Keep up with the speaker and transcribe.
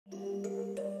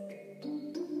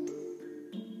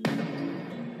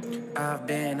I've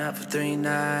been up for 3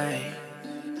 nights.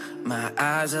 My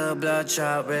eyes are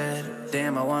bloodshot red.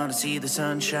 Damn, I wanna see the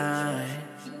sunshine.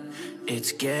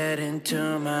 It's getting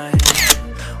to my head.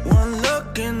 One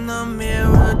look in the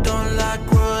mirror, don't like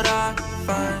what I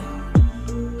find.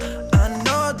 I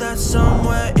know that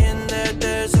somewhere in there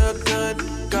there's a good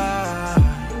guy,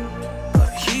 but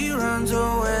he runs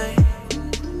away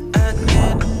at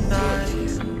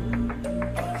midnight.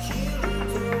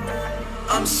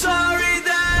 I'm sorry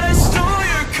that I stole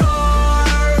your car.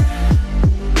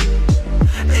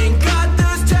 Ain't got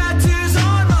those tattoos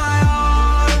on my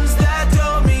arms that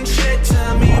don't mean shit to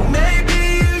me. Maybe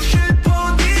you should pull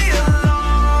the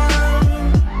alarm,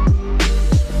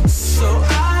 so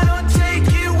I don't take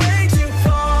it way too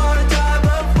far. Die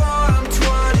before I'm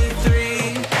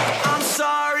 23. I'm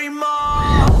sorry,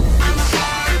 Mom. I'm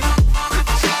sorry, Mom.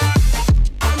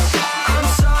 I'm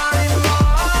sorry,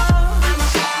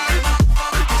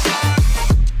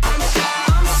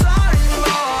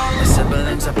 Mom. My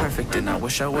siblings are perfect and I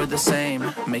wish I were the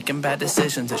same. Making bad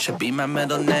decisions, it should be my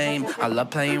middle name. I love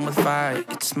playing with fire,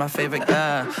 it's my favorite.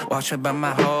 Watch me burn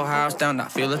my whole house down,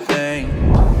 not feel a thing.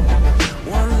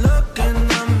 One look in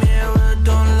the mirror,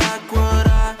 don't like what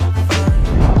I find.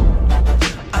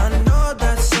 I know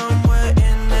that somewhere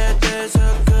in there there's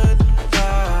a good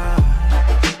guy,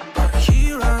 but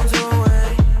he runs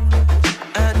away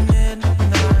at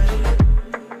midnight.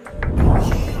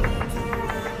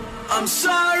 I'm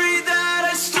sorry that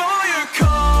I stole your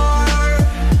car.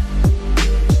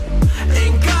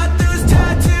 Ain't got those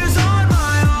tattoos on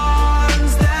my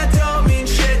arms that don't mean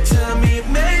shit to me.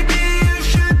 Maybe you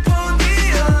should pull the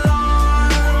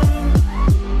alarm,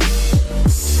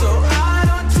 so I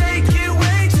don't take it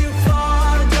way too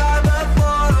far. Die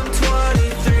before I'm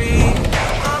 23.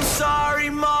 I'm sorry,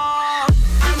 Mom.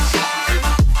 I'm sorry,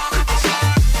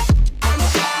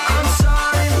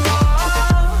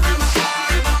 Mom.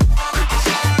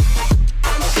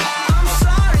 I'm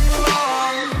sorry,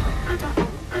 Mom.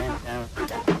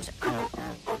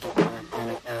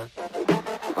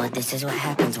 Well, this is what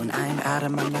happens when I'm out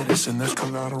of my medicine. There's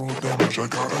collateral damage, I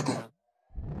gotta go.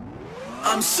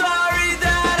 I'm sorry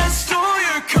that I stole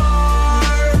your car.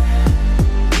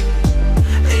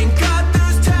 Ain't got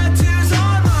those tattoos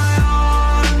on my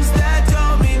arms that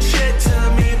don't mean shit to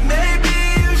me. Maybe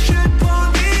you should pull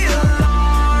the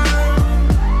alarm,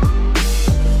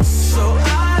 so I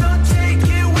don't take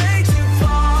it way too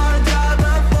far. Die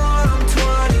before I'm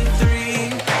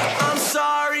 23. I'm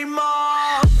sorry,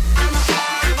 Mom. I'm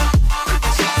sorry, Mom.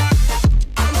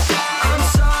 I'm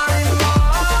sorry,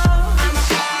 Mom.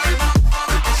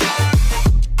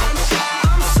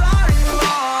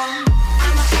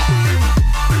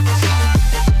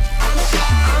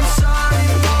 I'm sorry, Mom.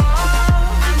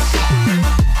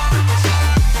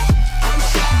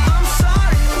 I'm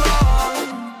sorry, Mom.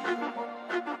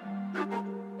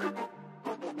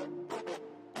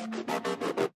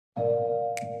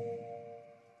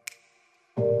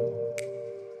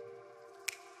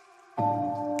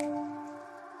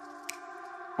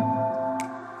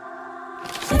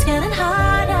 It's getting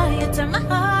harder, you turn my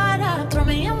heart up, throw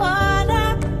me in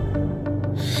water.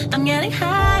 I'm getting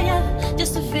higher,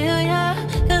 just to feel ya,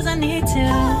 cause I need to.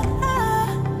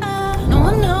 No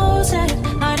one knows it,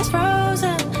 heart is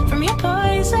frozen from your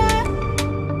poison.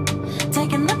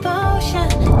 Taking the potion,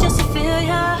 just to feel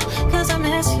ya, cause I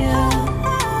miss you.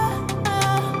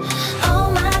 Oh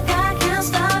my God, can't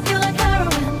stop you like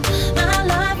heroin. My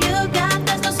love you got,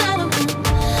 there's no settlement.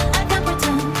 I can't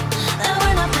pretend that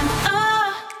we're nothing.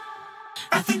 Oh,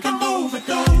 I think I'm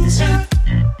overdosing.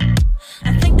 I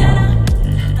think that I'm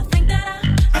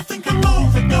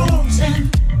overdosing.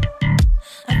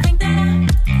 I think that I'm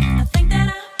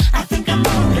I think I'm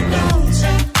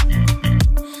overdosing.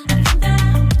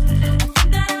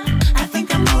 I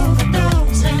think I'm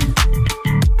overdosing.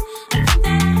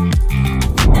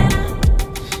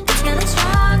 It's getting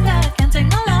stronger, can't take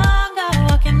no longer,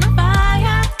 walking on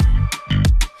fire.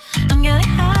 I'm getting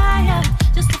higher,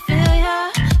 just to feel ya,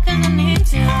 cause I need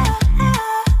to.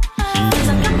 Feels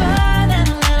like I'm burning a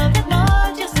little bit more,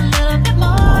 just a little bit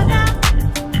more now.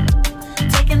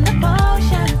 Taking the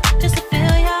potion, just to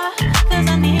feel ya, cause I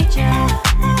need ya.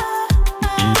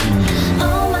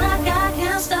 Oh my God,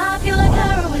 can't stop you like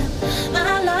heroin.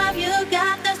 My love you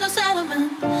got, there's no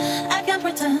settlement. I can't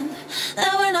pretend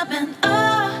that we're not meant.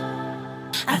 Oh,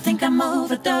 I think I'm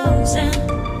overdosing.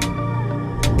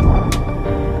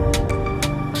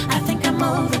 I think I'm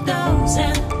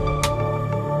overdosing.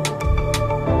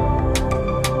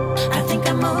 I think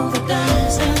I'm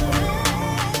overdosing.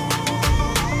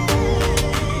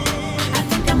 I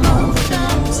think I'm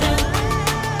overdosing.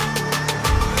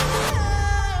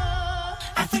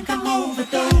 I think I'm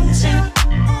overdosing.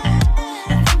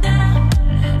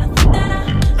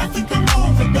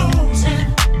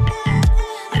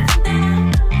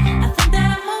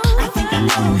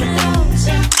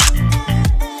 overdosing.